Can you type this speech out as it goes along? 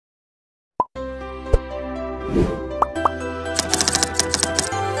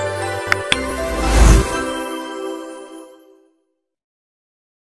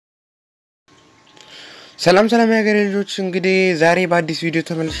ሰላም ያገሬ ልጆች እንግዲህ ዛሬ በአዲስ ቪዲዮ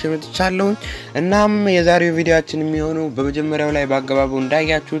ተመልሼ መጥቻለሁ እናም የዛሬው ቪዲዮአችን የሚሆነው በመጀመሪያው ላይ ባገባቡ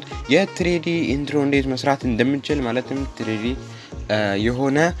እንዳያችሁት የትሬዲ ኢንትሮ እንዴት መስራት እንደምንችል ማለትም ትሬዲ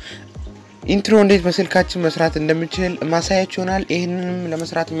የሆነ ኢንትሮ እንዴት በስልካችን መስራት እንደምንችል ማሳያችሁ ይሆናል ይሄንንም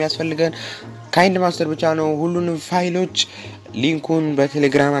ለመስራት የሚያስፈልገን ካይንድ ማስተር ብቻ ነው ሁሉንም ፋይሎች ሊንኩን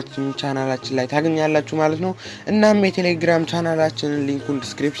በቴሌግራማችን ቻናላችን ላይ ታገኛላችሁ ማለት ነው እናም የቴሌግራም ቻናላችንን ሊንኩን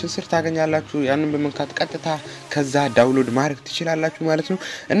ዲስክሪፕሽን ስር ታገኛላችሁ ያንን በመንካት ቀጥታ ከዛ ዳውንሎድ ማድረግ ትችላላችሁ ማለት ነው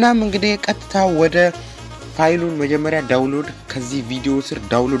እናም እንግዲህ ቀጥታ ወደ ፋይሉን መጀመሪያ ዳውንሎድ ከዚህ ቪዲዮ ስር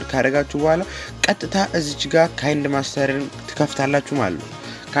ዳውንሎድ ካደረጋችሁ በኋላ ቀጥታ እዚች ጋር ካይንድ ማስተርን ትከፍታላችሁ ማለት ነው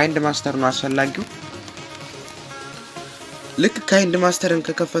ካይንድ ማስተር ነው አስፈላጊው ልክ ካይንድ ማስተርን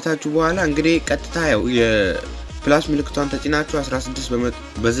ከከፈታችሁ በኋላ እንግዲህ ቀጥታ ያው ፕላስ ምልክቷን ተጭናችሁ 16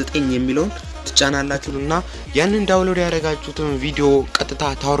 በ9 የሚለውን ትጫናላችሁና ያንን ዳውንሎድ ያደረጋችሁትን ቪዲዮ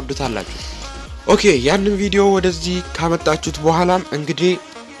ቀጥታ ታወርዱታላችሁ ኦኬ ያንን ቪዲዮ ወደዚህ ካመጣችሁት በኋላ እንግዲህ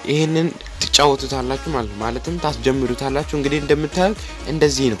ይሄንን ትጫወቱታላችሁ ማለትም ታስጀምሩታላችሁ እንግዲህ እንደምታዩት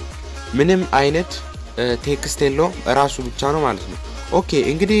እንደዚህ ነው ምንም አይነት ቴክስት የለውም ራሱ ብቻ ነው ማለት ነው ኦኬ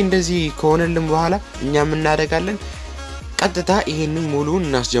እንግዲህ እንደዚህ ከሆነልን በኋላ እኛ ምን እናደርጋለን ቀጥታ ይሄንን ሙሉውን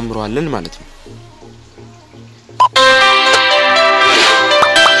እናስጀምረዋለን ማለት ነው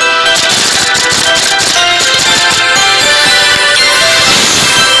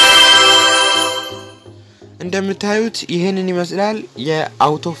እንደምታዩት ይሄንን ይመስላል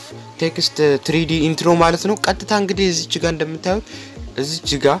የአውት ኦፍ ቴክስት 3D ኢንትሮ ማለት ነው ቀጥታ እንግዲህ እዚች ጋር እንደምታዩት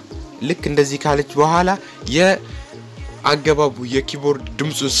እዚች ጋር ልክ እንደዚህ ካለች በኋላ የአገባቡ የኪቦርድ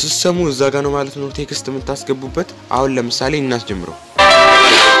ድምጹ ሲሰሙ እዛ ጋር ነው ማለት ነው ቴክስት የምታስገቡበት አሁን ለምሳሌ እናስጀምረው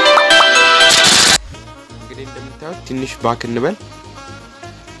እንግዲህ እንደምታዩት ትንሽ ባክ እንበል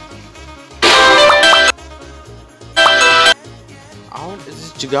አሁን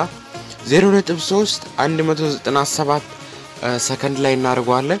እዚች ጋር 0.3 197 ሰከንድ ላይ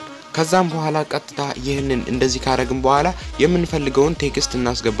እናደርጋለን ከዛም በኋላ ቀጥታ ይሄንን እንደዚህ ካረግን በኋላ የምንፈልገውን ቴክስት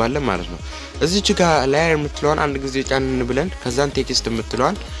እናስገባለን ማለት ነው እዚች ጋር ላይ የምትለውን አንድ ጊዜ ጫንን ብለን ከዛን ቴክስት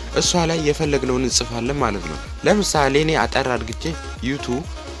የምትለውን እሷ ላይ የፈለግነውን እንጽፋለን ማለት ነው ለምሳሌ እኔ አጠር አድርጌ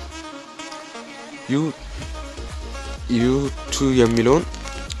youtoo የሚለውን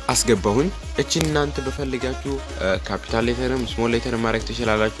አስገባሁኝ እቺ እናንተ በፈልጋችሁ ካፒታል ሌተርም ስሞል ሌተርም ማድረግ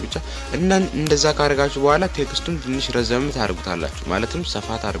ትችላላችሁ ብቻ እና እንደዛ ካረጋችሁ በኋላ ቴክስቱን ትንሽ ረዘም ታርጉታላችሁ ማለትም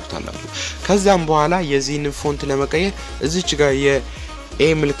ሰፋ ታርጉታላችሁ ከዛም በኋላ የዚህን ፎንት ለመቀየር እዚች ጋር የኤ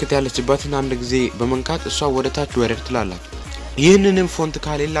ምልክት ያለችበትን አንድ ጊዜ በመንካት እሷ ወደ ታች ወረድ ትላላችሁ ይሄንንም ፎንት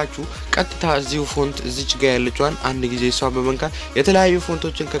ካሌላችሁ ቀጥታ እዚሁ ፎንት እዚች ጋር ያለችዋን አንድ ጊዜ እሷ በመንካት የተለያዩ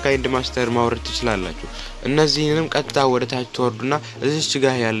ፎንቶችን ከካይንድ ማስተር ማውረድ ትችላላችሁ እነዚህንም ቀጥታ ወደ ታች ተወርዱና እዚች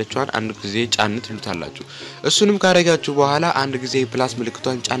ጋር ያለችዋን አንድ ጊዜ ጫን ትሉታላችሁ እሱንም ካረጋችሁ በኋላ አንድ ጊዜ ፕላስ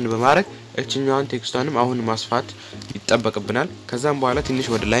ምልክቷን ጫን በማድረግ እቺኛዋን ቴክስቷንም አሁን ማስፋት ይጠበቅብናል ከዛም በኋላ ትንሽ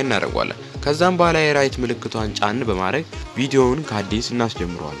ወደ ላይ እናደርጋለን ከዛም በኋላ የራይት ምልክቷን ጫን በማድረግ ቪዲዮውን ከአዲስ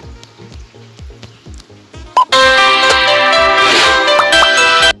እናስጀምረዋለን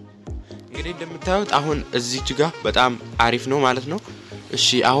እንደምታዩት አሁን እዚች ጋር በጣም አሪፍ ነው ማለት ነው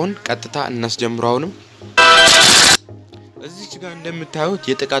እሺ አሁን ቀጥታ እናስጀምራውንም እዚች ጋር እንደምታዩት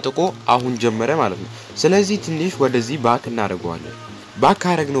የጠቃጠቆ አሁን ጀመረ ማለት ነው ስለዚህ ትንሽ ወደዚህ ባክ እናደርጋለን ባክ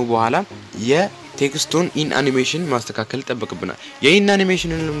አረግነው በኋላ የቴክስቱን ኢን አኒሜሽን ማስተካከል ተጠብቅብናል የኢን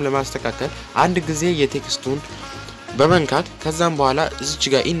አኒሜሽንንም ለማስተካከል አንድ ጊዜ የቴክስቱን በመንካት ከዛም በኋላ እዚች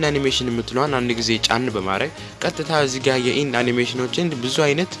ጋር ኢን አኒሜሽን የምትለዋን አንድ ጊዜ ጫን በማድረግ ቀጥታ እዚህ ጋር የኢን አኒሜሽኖችን ብዙ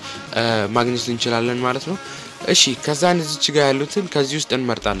አይነት ማግኘት እንችላለን ማለት ነው እሺ ከዛን እዚች ጋር ያሉትን ከዚህ ውስጥ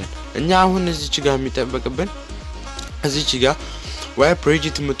እንመርጣለን እኛ አሁን እዚች ጋር የሚጠበቅብን እዚች ጋር ዋይ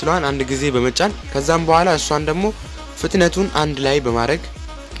ፕሮጀክት የምትለዋን አንድ ጊዜ በመጫን ከዛም በኋላ እሷን ደግሞ ፍጥነቱን አንድ ላይ በማድረግ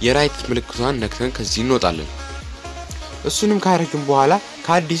የራይት ምልክቷን ነክተን ከዚህ እንወጣለን እሱንም ካረግን በኋላ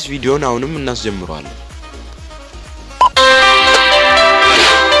ከአዲስ ቪዲዮን አሁንም እናስጀምረዋለን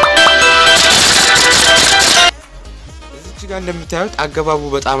ጋር እንደምታዩት አገባቡ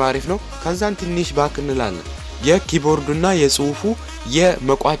በጣም አሪፍ ነው ከዛን ትንሽ ባክ እንላለን የኪቦርዱና የጽሁፉ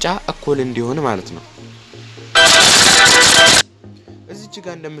የመቋጫ እኩል እንዲሆን ማለት ነው እዚች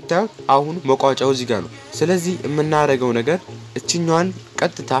ጋር እንደምታዩት አሁን መቋጫው እዚህ ጋር ነው ስለዚህ የምናደርገው ነገር እቺኛዋን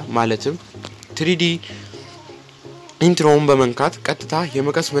ቀጥታ ማለትም 3D ኢንትሮውን በመንካት ቀጥታ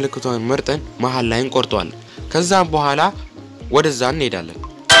የመቀስ ምልክቷን መርጠን መሃል ላይ እንቆርጠዋለን ከዛ በኋላ ወደዛ እንሄዳለን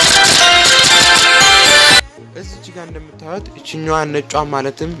እዚች ጋር እንደምታዩት እቺኛዋን ነጯ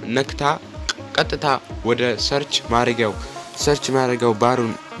ማለትም ነክታ ቀጥታ ወደ ሰርች ማድረጊያው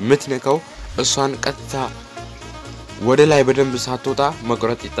ባሩን ምትነካው እሷን ቀጥታ ወደ ላይ በደንብ ሳትወጣ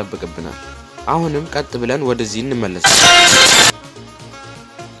መቁረጥ ይጠበቅብናል አሁንም ቀጥ ብለን ወደዚህ እንመለሳለን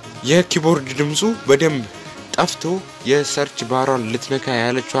የኪቦርድ ድምጹ በደንብ ጠፍቶ የሰርች ባሯን ልትነካ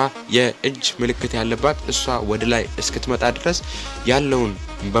ያለችዋ የእጅ ምልክት ያለባት እሷ ወደ ላይ እስክትመጣ ድረስ ያለውን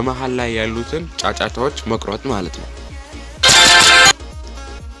በመሃል ላይ ያሉትን ጫጫታዎች መቁረጥ ማለት ነው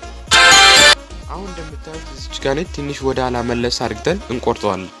አሁን እንደምታዩት እዚች ጋር ትንሽ ወደ ኋላ መለስ አድርገን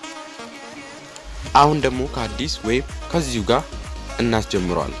እንቆርጠዋለን አሁን ደግሞ ከአዲስ ወይ ከዚሁ ጋር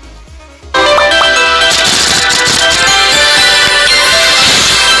እናስጀምረዋለን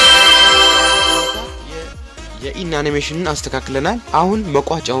የኢን አኒሜሽንን አስተካክለናል አሁን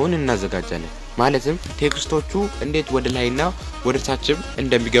መቋጫውን እናዘጋጃለን ማለትም ቴክስቶቹ እንዴት ወደ ላይና ወደ ታችም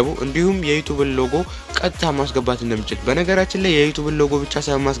እንደሚገቡ እንዲሁም የዩቲዩብ ሎጎ ቀጥታ ማስገባት እንደምችል በነገራችን ላይ የዩቲዩብ ሎጎ ብቻ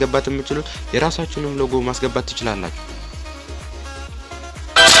ሳይሆን ማስገባት የምትችሉት የራሳችሁንም ሎጎ ማስገባት ትችላላችሁ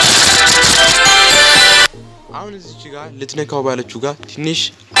አሁን እዚች ጋር ልትነካው ባለችው ጋር ትንሽ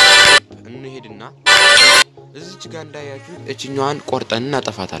እንሄድና እዚች ጋር እንዳያችሁ እቺኛዋን ቆርጠን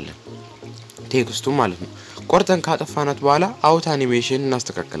እናጠፋታለን ቴክስቱ ማለት ነው ቆርጠን ካጠፋናት በኋላ አውት አኒሜሽን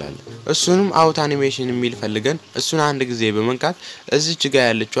እናስተካክላለን እሱንም አውት አኒሜሽን የሚል ፈልገን እሱን አንድ ጊዜ በመንካት እዚች ጋር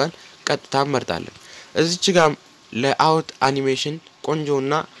ያለችዋን ቀጥታ መርጣለን እዚች ጋር ለአውት አኒሜሽን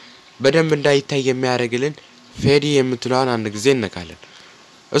ቆንጆና በደንብ እንዳይታይ የሚያደርግልን ፌዲ የምትለዋን አንድ ጊዜ እንነካለን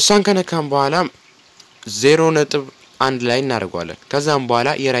እሷን ከነካን በኋላ 0.1 ላይ እናደርጋለን ከዛም በኋላ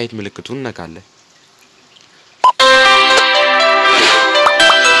የራይት ምልክቱን እንነካለን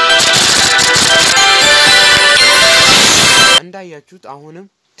እንዳያችሁት አሁንም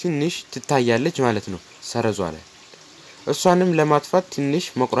ትንሽ ትታያለች ማለት ነው ሰረዟ ላይ እሷንም ለማጥፋት ትንሽ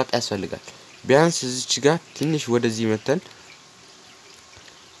መቁረጥ ያስፈልጋል ቢያንስ እዚች ጋር ትንሽ ወደዚህ መተን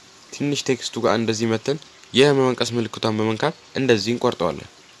ትንሽ ቴክስቱ ጋር እንደዚህ መተን የመንቀስ ምልክቷን በመንካት እንደዚህ እንቆርጠዋለን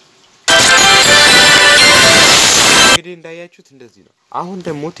እንግዲህ እንዳያችሁት እንደዚህ ነው አሁን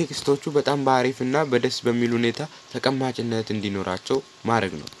ደግሞ ቴክስቶቹ በጣም ባሪፍና በደስ በሚል ሁኔታ ተቀማጭነት እንዲኖራቸው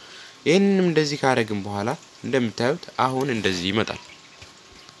ማድረግ ነው ይሄንንም እንደዚህ ካረግን በኋላ እንደምታዩት አሁን እንደዚህ ይመጣል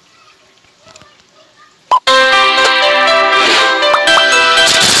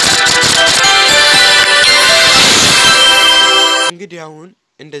እንግዲህ አሁን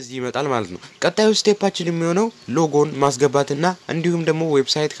እንደዚህ ይመጣል ማለት ነው ቀጣዩ ስቴፓችን የሚሆነው ሎጎን ማስገባትና እንዲሁም ደግሞ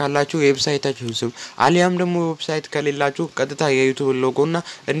ዌብሳይት ካላችሁ የዌብሳይታችሁን ስም አሊያም ደግሞ ዌብሳይት ከሌላችሁ ቀጥታ የዩቲዩብ ሎጎና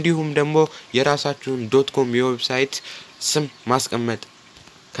እንዲሁም ደግሞ የራሳችሁን .com የዌብሳይት ስም ማስቀመጥ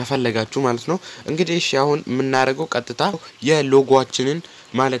ከፈለጋችሁ ማለት ነው እንግዲህ እሺ አሁን ምናረገው ቀጥታ የሎጎአችንን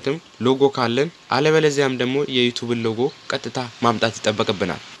ማለትም ሎጎ ካለን አለበለዚያም ደግሞ የዩቲዩብ ሎጎ ቀጥታ ማምጣት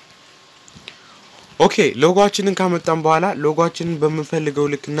ይጠበቅብናል ኦኬ ሎጎአችንን ካመጣን በኋላ ሎጎአችንን በመፈልገው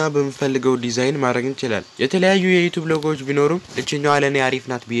ልክና በመፈልገው ዲዛይን ማድረግ እንችላለን የተለያዩ የዩቲዩብ ሎጎዎች ቢኖሩም እቺኛዋ ለኔ አሪፍ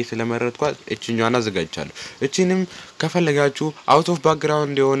ናት ብዬ ስለመረጥኳት እቺኛዋን አዘጋጅቻለሁ እቺንም ከፈለጋችሁ አውት ኦፍ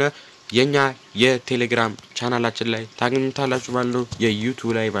ባክግራውንድ የሆነ የኛ የቴሌግራም ቻናላችን ላይ ታገኙታላችሁ ማለት ነው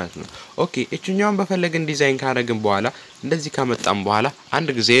የዩቲዩብ ላይ ማለት ነው ኦኬ እቺኛውን በፈለግን ዲዛይን ካረግን በኋላ እንደዚህ ካመጣን በኋላ አንድ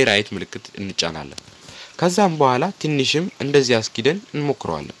ጊዜ ራይት ምልክት እንጫናለን ከዛም በኋላ ትንሽም እንደዚህ አስኪደን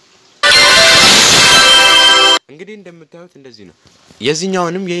እንሞክረዋለን እንግዲህ እንደምታዩት እንደዚህ ነው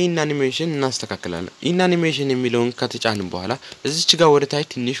የዚህኛውንም የኢን አኒሜሽን እናስተካክላለን ኢን አኒሜሽን የሚለውን ከተጫንን በኋላ እዚች ጋር ወደ ታች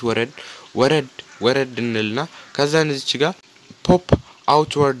ትንሽ ወረድ እንልና ከዛን እዚች ጋር ፖፕ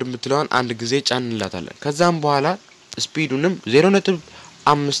አውትወርድ ምትለውን አንድ ጊዜ ጫንላታለን ከዛም በኋላ ስፒዱንም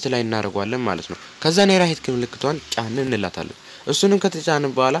 0.5 ላይ እናደርጋለን ማለት ነው ከዛን የራይት ምልክቷን ጫን እንላታለን እሱንም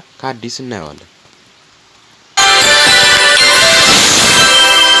ከተጫንን በኋላ ከአዲስ እናየዋለን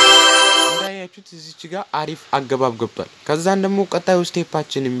እንዳያችሁት እዚች ጋር አሪፍ አገባብ ገብቷል ከዛን ደግሞ ቀጣዩ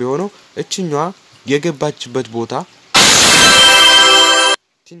ስቴፓችን የሚሆነው እቺኛዋ የገባችበት ቦታ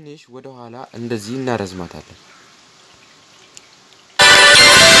ትንሽ ወደ ኋላ እንደዚህ እናረዝማታለን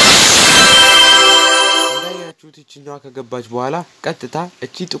እንዳያችሁት እቺኛዋ ከገባች በኋላ ቀጥታ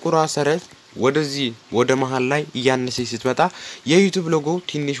እቺ ጥቁሯ ሰረዝ ወደዚህ ወደ መሃል ላይ ያነሰች ስትመጣ የዩቲዩብ ሎጎ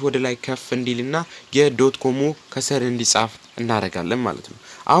ትንሽ ወደ ላይ ከፍ እንዲልና የዶት.com ከሰር እንዲጻፍ እናረጋለን ማለት ነው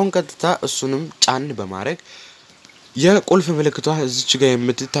አሁን ቀጥታ እሱንም ጫን በማድረግ የቁልፍ ምልክቷ እዚች ጋር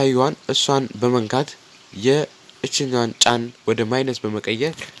የምትታዩዋን እሷን በመንካት የእቺኛን ጫን ወደ ማይነስ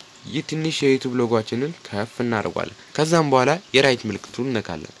በመቀየር የትንሽ የዩቲዩብ ሎጎአችንን ከፍ እናደርጋለን ከዛም በኋላ የራይት ምልክቱን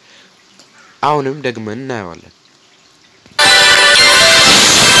እንነካለን አሁንም ደግመን እናየዋለን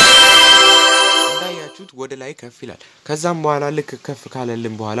እንዳያችሁት ወደ ላይ ከፍ ይላል ከዛም በኋላ ልክ ከፍ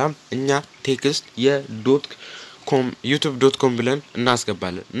ካለልን በኋላ እኛ ቴክስት youtube.com ብለን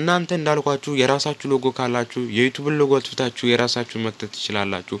እናስገባለን እናንተ እንዳልኳችሁ የራሳችሁ ሎጎ ካላችሁ የዩቲዩብ ሎጎ አጥፍታችሁ የራሳችሁ መክተት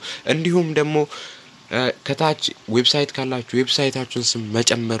ትችላላችሁ እንዲሁም ደግሞ ከታች ዌብሳይት ካላችሁ ዌብሳይታችሁን ስም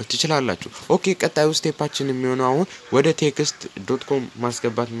መጨመር ትችላላችሁ ኦኬ ቀጣዩ ስቴፓችን የሚሆነው አሁን ወደ text.com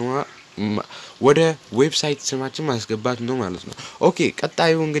ማስገባት ነው ወደ ዌብሳይት ስማችን ማስገባት ነው ማለት ነው ኦኬ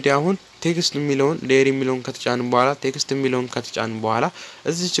ቀጣዩ እንግዲህ አሁን ቴክስት የሚለውን ሌየር የሚለውን ከተጫንን በኋላ ቴክስት የሚለውን ከተጫንን በኋላ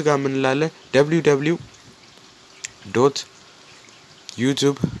እዚች ጋር ምን እንላለን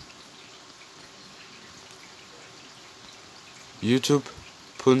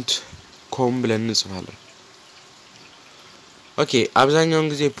youtube.com ብለን እንጽፋለን ኦኬ አብዛኛውን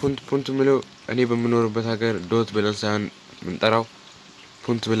ጊዜ ፑንት ምለው እኔ በመኖርበት ሀገር ዶት ብለን ሳይሆን ምንጠራው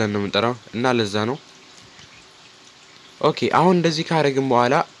ፑንት ብለን ነው ምንጠራው እና ለዛ ነው ኦኬ አሁን እንደዚህ ካረግን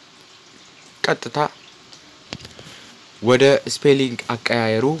በኋላ ቀጥታ ወደ ስፔሊንግ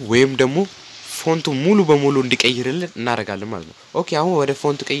አቀያየሩ ወይም ደግሞ ፎንቱ ሙሉ በሙሉ እንዲቀይርልን እናረጋለን ማለት ነው ኦኬ አሁን ወደ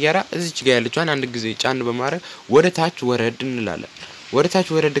ፎንት ቀየራ እዚች ጋር ያለችዋን አንድ ጊዜ ጫን በማድረግ ወደ ታች ወረድ እንላለን ወደ ታች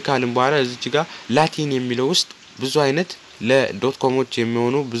ወረድ ካልን በኋላ እዚች ጋር ላቲን የሚለው ውስጥ ብዙ አይነት ለዶትኮሞች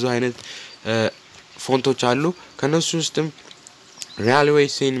የሚሆኑ ብዙ አይነት ፎንቶች አሉ ከነሱ ውስጥም ራልዌይ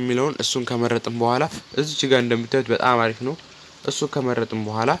ሴን የሚለውን እሱን ከመረጥን በኋላ እዚች ጋር እንደምታዩት በጣም አሪፍ ነው እሱ ከመረጥን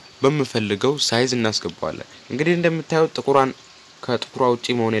በኋላ በመፈልገው ሳይዝ እናስገባዋለን እንግዲህ እንደምታዩት ጥቁራን ከጥቁሯ ውጪ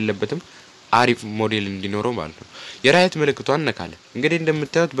መሆን የለበትም አሪፍ ሞዴል እንዲኖረው ማለት ነው የራይት ምልክቷን ነካለን እንግዲህ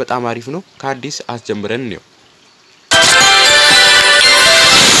እንደምታዩት በጣም አሪፍ ነው ከአዲስ አስጀምረን ነው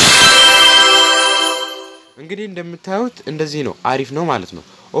እንግዲህ እንደምታዩት እንደዚህ ነው አሪፍ ነው ማለት ነው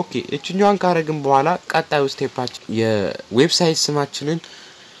ኦኬ እቺኛዋን ካረግን በኋላ ቀጣዩ ስቴፓችን የዌብሳይት ስማችንን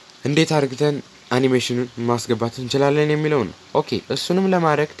እንዴት አርግተን አኒሜሽኑን ማስገባት እንችላለን የሚለው ነው ኦኬ እሱንም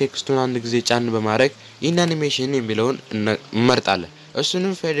ለማድረግ ቴክስቱን አንድ ጊዜ ጫን በማድረግ ኢን አኒሜሽን የሚለውን እንመርጣለን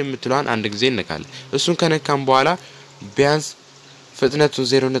እሱንም ፌድ የምትሏን አንድ ጊዜ እንነካለን እሱን ከነካን በኋላ ቢያንስ ፍጥነቱን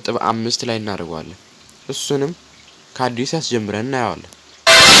 0.5 ላይ እናደርጋለን እሱንም ከአዲስ አስጀምረን እናያለን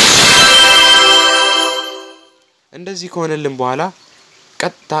እንደዚህ ከሆነልን በኋላ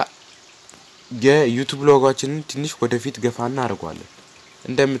ቀጥታ የዩቲዩብ ሎጎአችንን ትንሽ ወደፊት ገፋና አርጓለን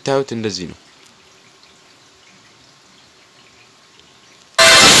እንደምታዩት እንደዚህ ነው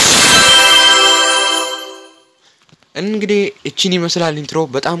እንግዲህ እቺን ይመስላል ኢንትሮ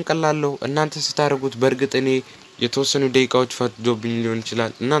በጣም ቀላል ነው እናንተ ስታረጉት በርግጥ እኔ የተወሰኑ ደቂቃዎች ፈጅቶብኝ ሊሆን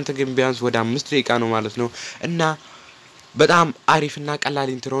ይችላል እናንተ ግን ቢያንስ ወደ 5 ደቂቃ ነው ማለት ነው እና በጣም አሪፍና ቀላል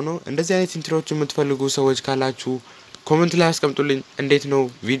ኢንትሮ ነው እንደዚህ አይነት ኢንትሮዎች የምትፈልጉ ሰዎች ካላችሁ ኮሜንት ላይ አስቀምጡልኝ እንዴት ነው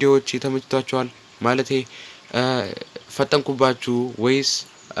ቪዲዮዎች ተመችቷችኋል ማለቴ ፈጠንኩባችሁ ወይስ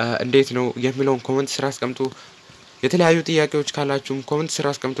እንዴት ነው የሚለውን ኮሜንት ስራ አስቀምጡ የተለያዩ ጥያቄዎች ካላችሁም ኮሜንት ስራ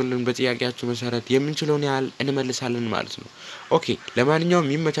አስቀምጡልን በጥያቄያችሁ መሰረት የምንችለውን ያህል እንመልሳለን ማለት ነው ኦኬ ለማንኛውም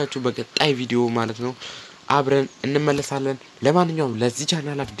የሚመቻችሁ በቀጣይ ቪዲዮ ማለት ነው አብረን እንመለሳለን ለማንኛውም ለዚህ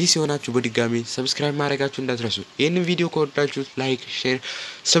ቻናል አዲስ የሆናችሁ በድጋሚ ሰብስክራይብ ማድረጋችሁ እንዳትረሱ ይሄንን ቪዲዮ ከወደዳችሁት ላይክ ሼር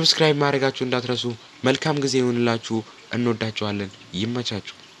ሰብስክራይብ ማድረጋችሁ እንዳትረሱ መልካም ጊዜ ይሁንላችሁ እንወዳችኋለን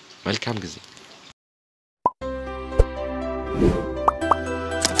ይመቻችሁ መልካም ጊዜ